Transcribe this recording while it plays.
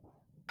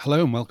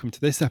Hello and welcome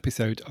to this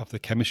episode of the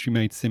Chemistry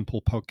Made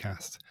Simple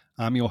podcast.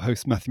 I'm your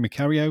host, Matthew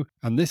Macario,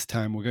 and this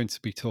time we're going to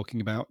be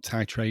talking about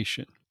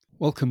titration.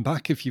 Welcome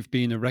back if you've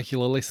been a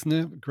regular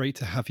listener. Great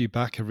to have you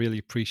back. I really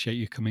appreciate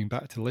you coming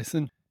back to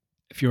listen.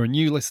 If you're a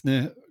new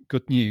listener,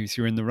 good news,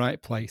 you're in the right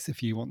place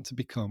if you want to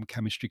become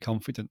chemistry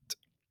confident.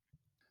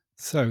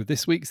 So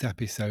this week's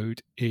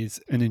episode is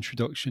an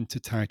introduction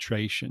to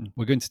titration.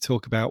 We're going to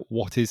talk about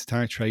what is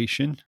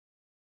titration.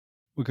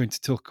 We're going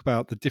to talk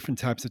about the different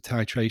types of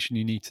titration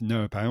you need to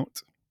know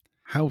about,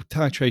 how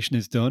titration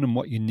is done and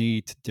what you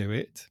need to do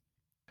it.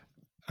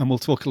 And we'll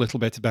talk a little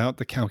bit about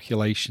the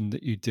calculation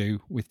that you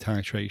do with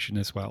titration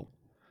as well.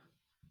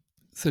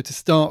 So to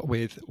start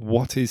with,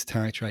 what is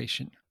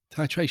titration?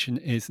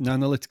 Titration is an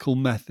analytical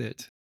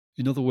method.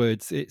 In other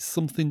words, it's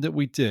something that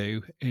we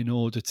do in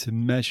order to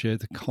measure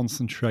the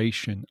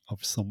concentration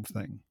of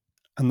something.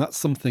 And that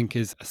something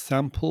is a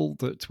sample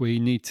that we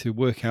need to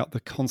work out the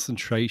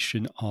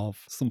concentration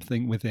of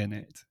something within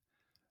it.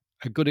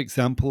 A good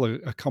example,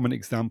 a common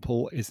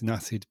example, is an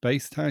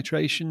acid-base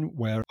titration,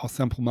 where our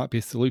sample might be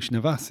a solution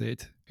of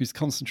acid whose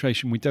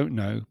concentration we don't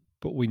know,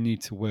 but we need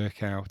to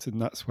work out,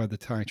 and that's where the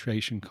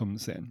titration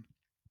comes in.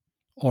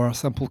 Or our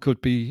sample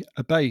could be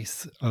a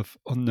base of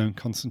unknown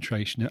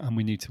concentration, and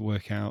we need to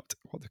work out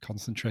what the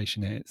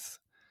concentration is.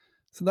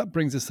 So that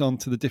brings us on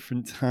to the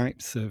different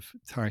types of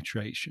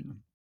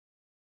titration.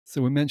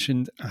 So we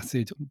mentioned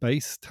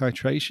acid-base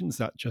titrations.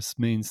 That just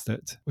means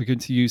that we're going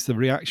to use the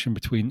reaction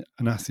between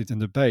an acid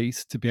and a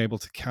base to be able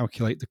to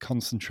calculate the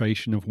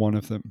concentration of one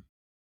of them.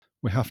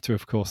 We have to,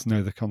 of course,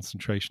 know the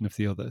concentration of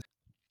the other.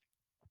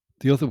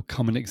 The other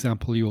common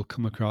example you will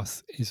come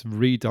across is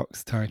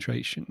redox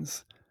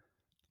titrations.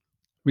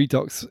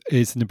 Redox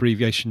is an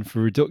abbreviation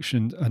for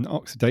reduction and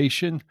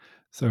oxidation.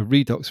 So a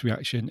redox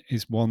reaction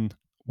is one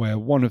where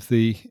one of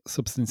the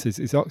substances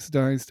is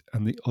oxidized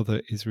and the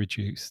other is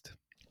reduced.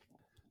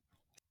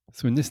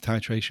 So in this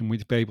titration,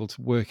 we'd be able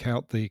to work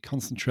out the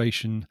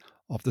concentration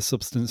of the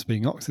substance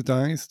being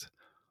oxidized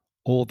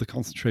or the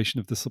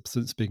concentration of the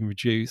substance being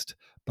reduced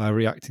by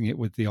reacting it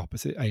with the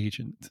opposite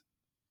agent.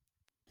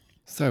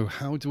 So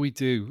how do we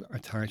do a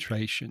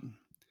titration?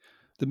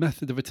 The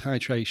method of a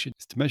titration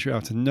is to measure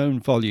out a known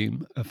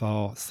volume of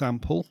our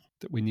sample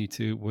that we need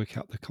to work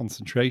out the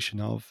concentration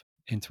of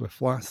into a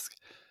flask,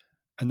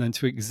 and then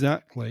to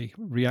exactly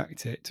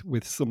react it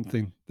with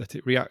something that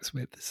it reacts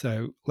with.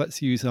 So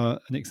let's use an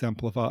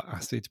example of our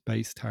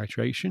acid-base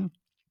titration.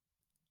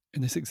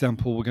 In this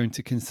example, we're going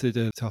to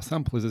consider that our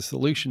sample is a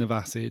solution of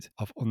acid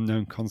of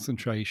unknown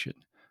concentration.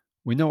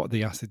 We know what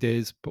the acid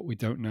is, but we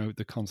don't know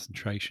the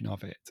concentration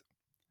of it.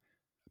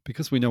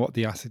 Because we know what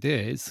the acid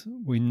is,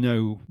 we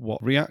know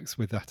what reacts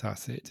with that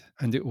acid,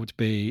 and it would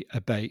be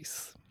a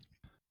base.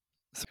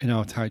 So in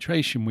our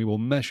titration, we will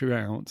measure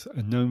out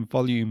a known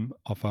volume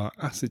of our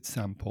acid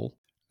sample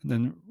and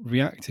then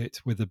react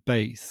it with a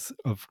base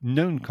of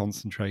known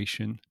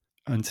concentration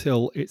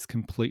until it's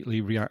completely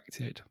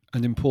reacted.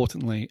 And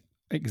importantly,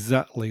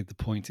 exactly the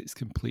point it's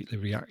completely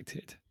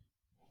reacted.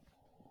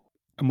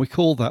 And we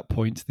call that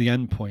point the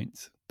end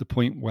point, the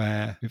point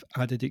where we've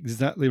added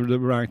exactly the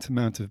right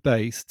amount of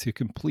base to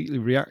completely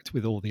react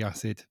with all the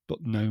acid,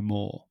 but no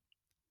more.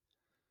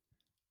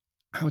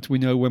 How do we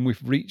know when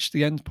we've reached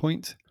the end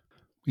point?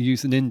 We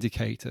use an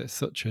indicator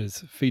such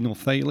as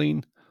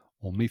phenolphthalein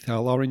or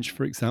methyl orange,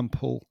 for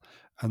example,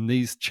 and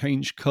these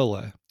change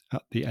colour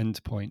at the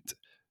end point.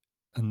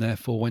 And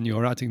therefore, when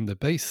you're adding the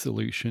base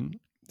solution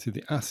to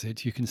the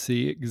acid, you can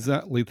see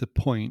exactly the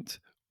point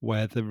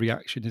where the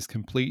reaction is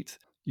complete.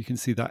 You can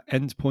see that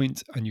end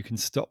point and you can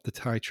stop the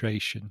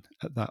titration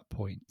at that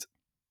point.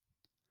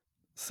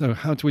 So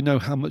how do we know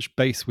how much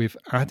base we've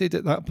added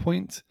at that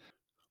point?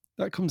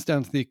 That comes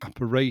down to the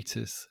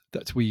apparatus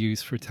that we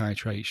use for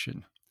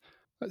titration.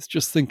 Let's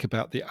just think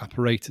about the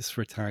apparatus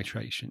for a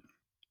titration.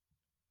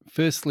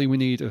 Firstly, we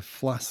need a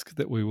flask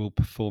that we will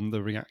perform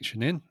the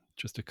reaction in,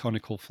 just a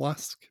conical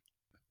flask.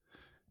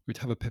 We'd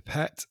have a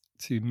pipette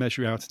to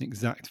measure out an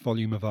exact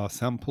volume of our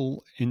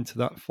sample into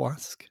that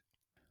flask.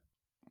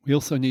 We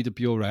also need a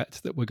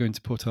burette that we're going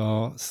to put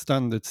our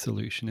standard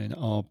solution in,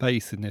 our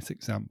base in this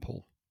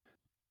example.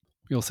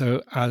 We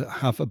also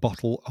have a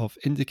bottle of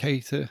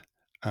indicator,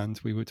 and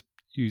we would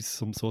use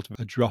some sort of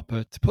a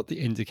dropper to put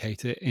the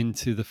indicator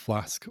into the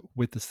flask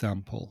with the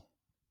sample.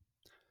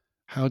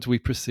 How do we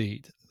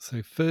proceed?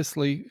 So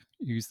firstly,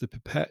 use the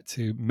pipette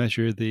to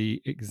measure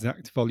the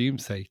exact volume,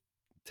 say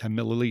 10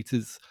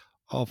 millilitres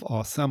of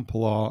our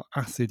sample, our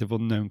acid of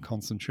unknown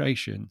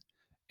concentration,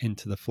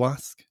 into the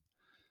flask.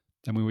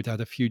 Then we would add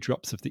a few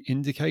drops of the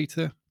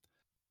indicator.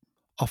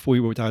 Off we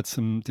would add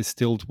some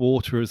distilled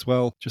water as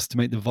well, just to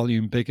make the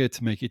volume bigger,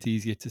 to make it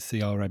easier to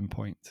see our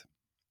endpoint.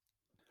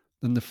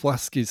 Then the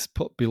flask is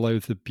put below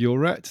the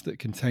burette that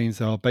contains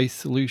our base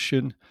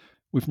solution.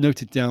 We've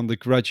noted down the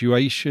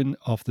graduation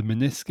of the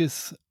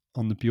meniscus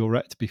on the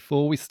burette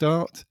before we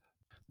start.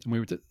 And we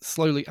would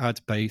slowly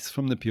add base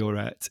from the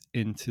burette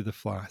into the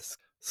flask,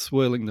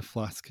 swirling the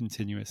flask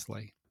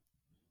continuously.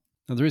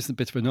 Now there is a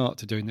bit of an art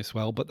to doing this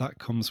well, but that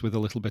comes with a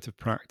little bit of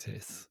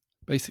practice.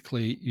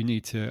 Basically, you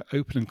need to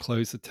open and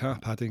close the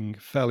tap, adding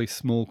fairly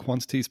small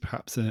quantities,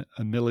 perhaps a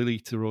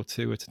milliliter or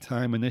two at a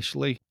time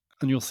initially,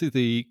 and you'll see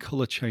the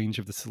colour change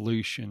of the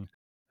solution.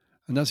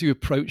 And as you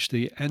approach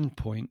the end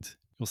point,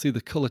 you'll see the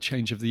colour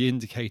change of the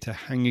indicator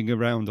hanging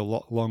around a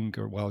lot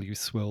longer while you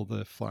swirl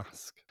the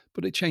flask.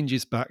 But it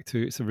changes back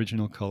to its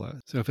original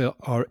colour. So if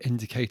our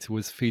indicator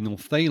was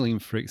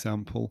phenolphthalein, for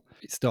example,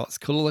 it starts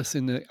colourless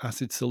in the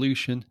acid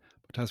solution,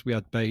 but as we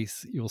add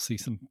base, you'll see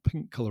some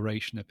pink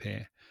coloration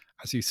appear.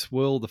 As you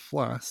swirl the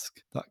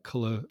flask, that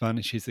colour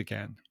vanishes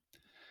again.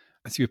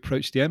 As you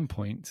approach the end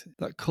point,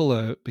 that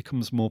colour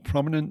becomes more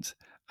prominent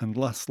and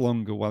lasts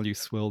longer while you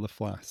swirl the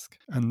flask.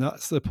 And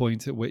that's the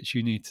point at which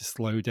you need to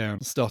slow down,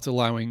 start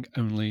allowing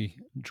only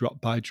drop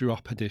by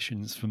drop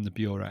additions from the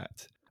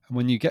burette. And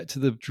when you get to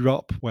the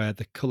drop where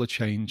the colour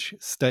change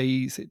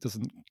stays, it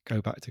doesn't go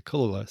back to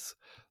colourless,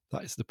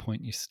 that is the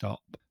point you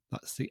stop.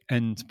 That's the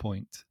end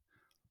point.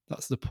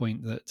 That's the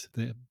point that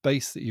the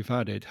base that you've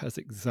added has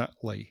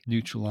exactly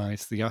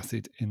neutralized the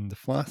acid in the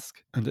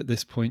flask. And at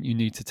this point, you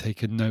need to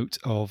take a note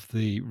of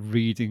the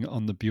reading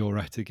on the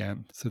burette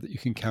again so that you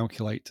can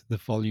calculate the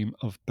volume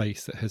of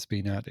base that has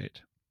been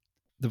added.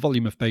 The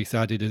volume of base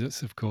added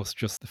is, of course,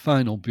 just the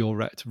final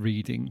burette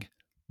reading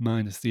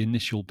minus the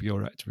initial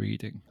burette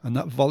reading. And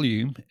that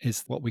volume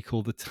is what we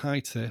call the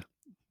titer,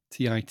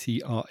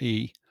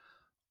 T-I-T-R-E,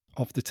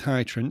 of the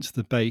titrant,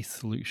 the base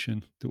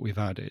solution that we've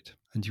added.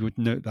 And you would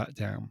note that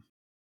down.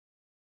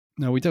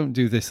 Now, we don't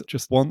do this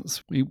just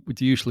once. We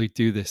would usually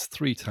do this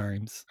 3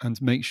 times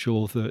and make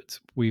sure that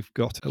we've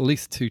got at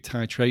least 2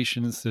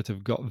 titrations that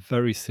have got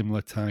very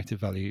similar titer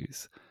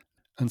values.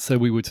 And so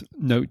we would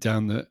note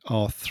down that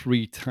our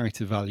 3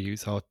 titer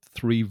values are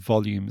 3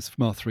 volumes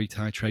from our 3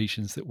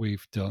 titrations that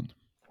we've done.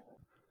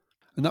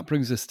 And that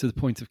brings us to the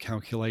point of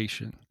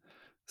calculation.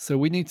 So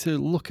we need to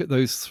look at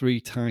those 3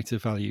 titer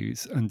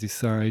values and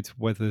decide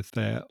whether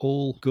they're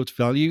all good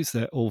values,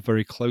 they're all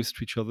very close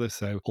to each other,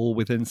 so all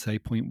within, say,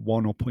 0.1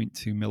 or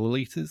 0.2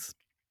 milliliters,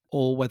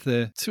 or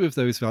whether 2 of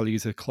those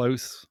values are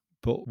close,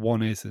 but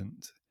 1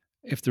 isn't.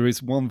 If there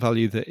is one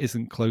value that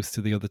isn't close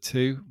to the other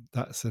 2,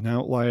 that's an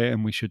outlier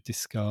and we should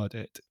discard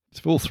it.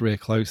 If all 3 are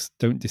close,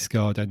 don't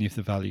discard any of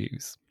the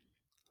values.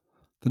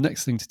 The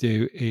next thing to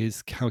do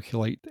is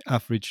calculate the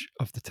average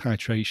of the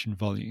titration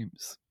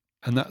volumes.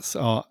 And that's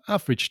our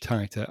average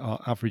titer,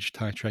 our average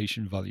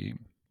titration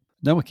volume.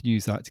 Now we can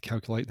use that to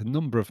calculate the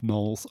number of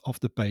moles of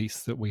the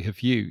base that we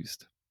have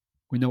used.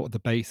 We know what the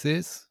base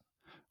is,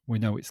 we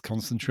know its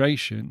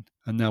concentration,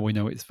 and now we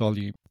know its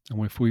volume.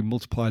 And if we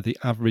multiply the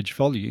average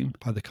volume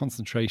by the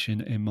concentration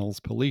in moles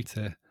per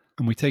litre,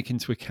 and we take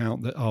into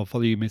account that our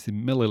volume is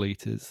in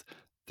milliliters,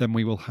 then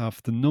we will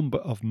have the number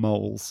of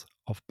moles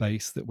of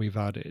base that we've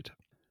added.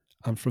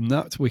 And from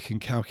that, we can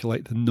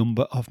calculate the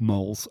number of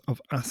moles of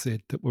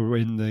acid that were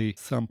in the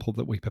sample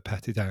that we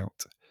pipetted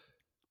out.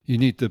 You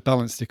need the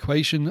balanced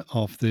equation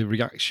of the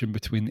reaction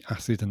between the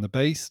acid and the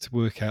base to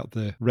work out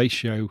the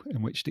ratio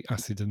in which the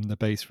acid and the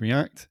base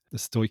react, the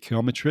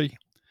stoichiometry.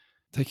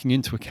 Taking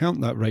into account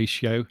that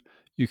ratio,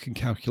 you can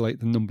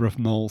calculate the number of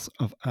moles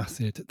of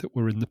acid that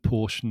were in the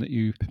portion that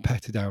you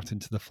pipetted out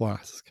into the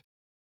flask.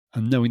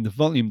 And knowing the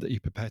volume that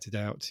you pipetted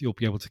out, you'll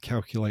be able to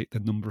calculate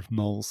the number of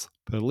moles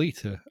per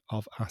litre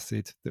of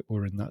acid that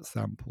were in that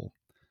sample.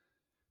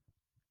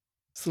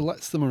 So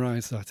let's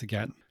summarise that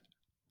again.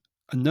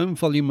 A known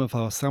volume of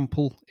our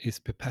sample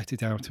is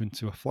pipetted out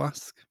into a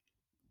flask.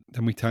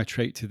 Then we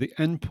titrate to the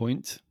end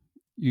point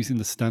using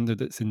the standard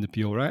that's in the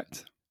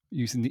burette,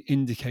 using the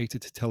indicator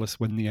to tell us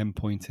when the end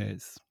point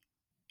is.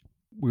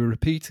 We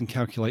repeat and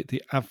calculate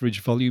the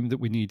average volume that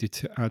we needed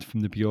to add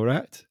from the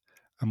burette,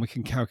 and we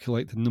can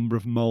calculate the number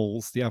of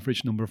moles, the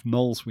average number of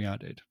moles we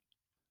added.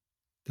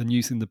 Then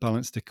using the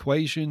balanced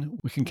equation,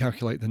 we can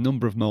calculate the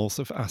number of moles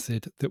of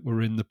acid that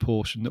were in the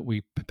portion that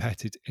we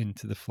pipetted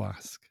into the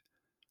flask.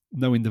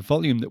 Knowing the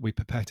volume that we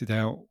pipetted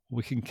out,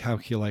 we can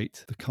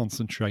calculate the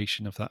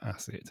concentration of that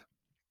acid.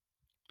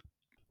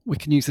 We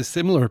can use a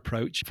similar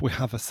approach if we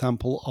have a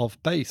sample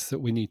of base that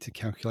we need to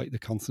calculate the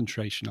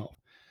concentration of.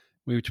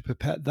 We would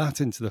pipette that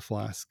into the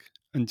flask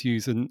and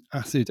use an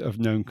acid of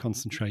known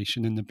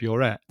concentration in the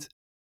burette.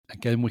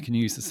 Again, we can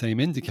use the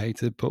same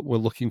indicator, but we're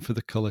looking for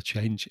the colour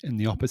change in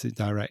the opposite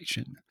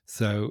direction.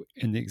 So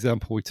in the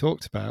example we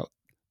talked about,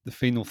 the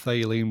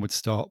phenolphthalein would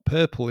start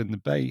purple in the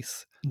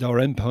base, and our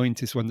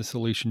endpoint is when the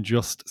solution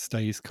just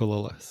stays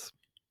colourless.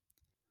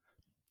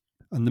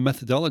 And the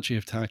methodology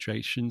of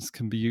titrations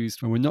can be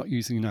used when we're not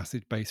using an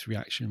acid-base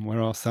reaction,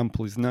 where our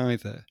sample is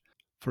neither.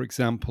 For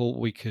example,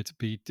 we could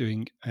be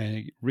doing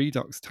a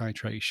redox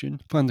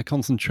titration, find the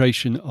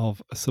concentration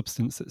of a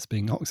substance that's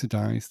being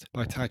oxidized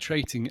by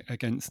titrating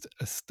against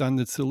a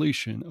standard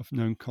solution of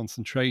known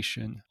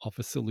concentration of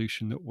a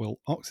solution that will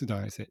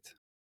oxidize it.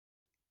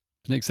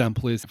 An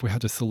example is if we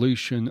had a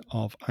solution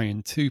of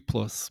iron 2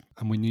 plus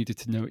and we needed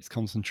to know its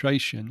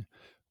concentration,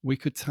 we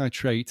could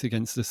titrate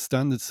against a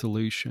standard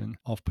solution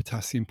of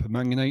potassium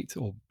permanganate,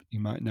 or you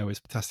might know as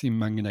potassium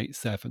manganate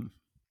 7.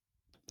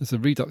 There's a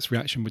redox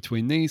reaction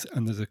between these,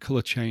 and there's a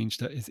colour change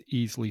that is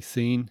easily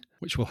seen,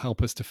 which will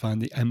help us to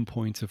find the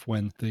endpoint of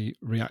when the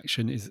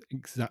reaction is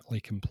exactly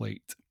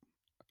complete.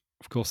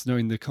 Of course,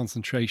 knowing the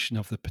concentration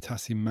of the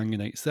potassium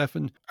manganate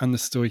 7 and the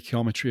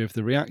stoichiometry of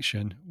the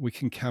reaction, we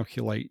can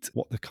calculate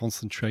what the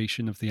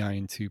concentration of the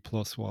iron 2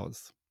 plus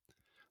was.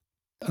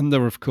 And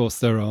there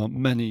are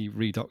many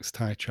redox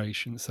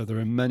titrations, so there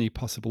are many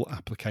possible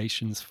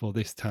applications for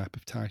this type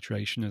of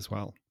titration as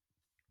well.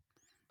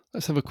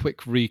 Let's have a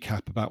quick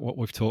recap about what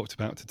we've talked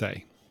about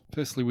today.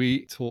 Firstly,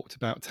 we talked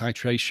about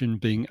titration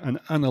being an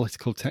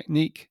analytical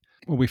technique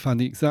where we find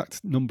the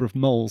exact number of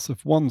moles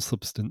of one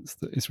substance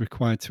that is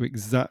required to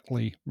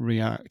exactly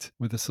react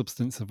with a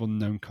substance of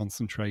unknown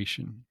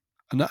concentration.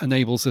 And that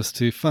enables us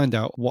to find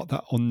out what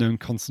that unknown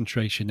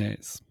concentration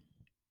is.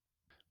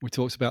 We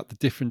talked about the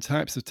different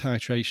types of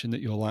titration that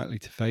you're likely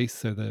to face,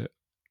 so the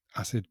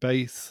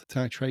acid-base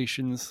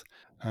titrations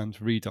and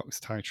redox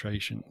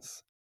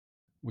titrations.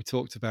 We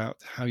talked about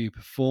how you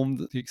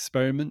performed the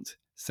experiment,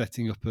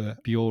 setting up a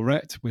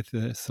burette with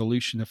a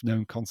solution of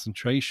known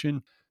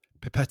concentration,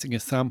 pipetting a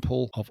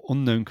sample of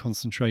unknown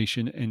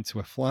concentration into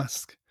a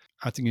flask,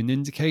 adding an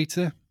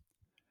indicator,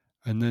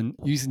 and then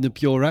using the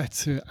burette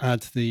to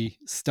add the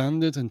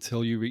standard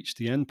until you reach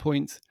the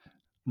endpoint,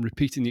 and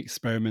repeating the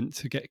experiment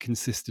to get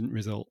consistent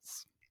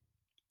results.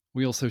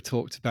 We also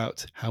talked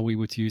about how we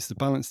would use the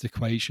balanced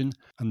equation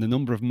and the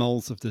number of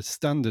moles of the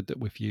standard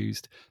that we've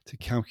used to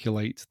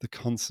calculate the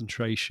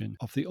concentration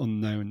of the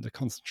unknown, the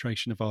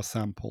concentration of our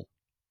sample.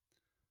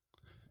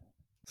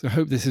 So I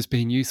hope this has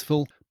been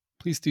useful.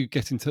 Please do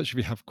get in touch if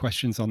you have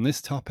questions on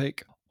this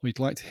topic or you'd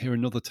like to hear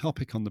another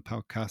topic on the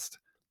podcast.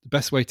 The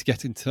best way to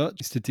get in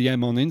touch is to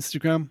DM on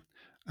Instagram.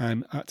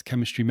 I'm at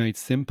Chemistry Made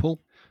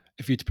Simple.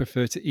 If you'd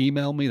prefer to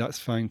email me, that's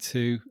fine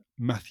too.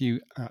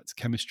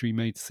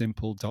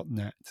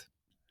 Matthew@chemistrymadesimple.net.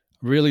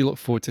 Really look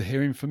forward to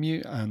hearing from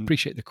you and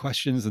appreciate the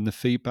questions and the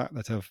feedback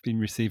that I've been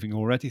receiving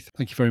already.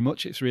 Thank you very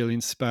much. It's really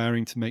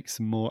inspiring to make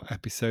some more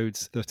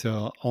episodes that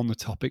are on the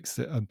topics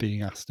that are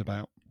being asked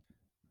about.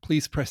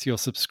 Please press your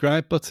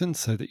subscribe button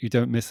so that you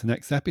don't miss the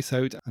next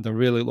episode, and I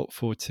really look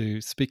forward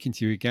to speaking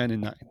to you again in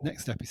that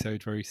next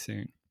episode very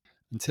soon.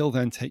 Until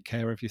then, take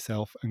care of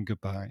yourself and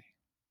goodbye.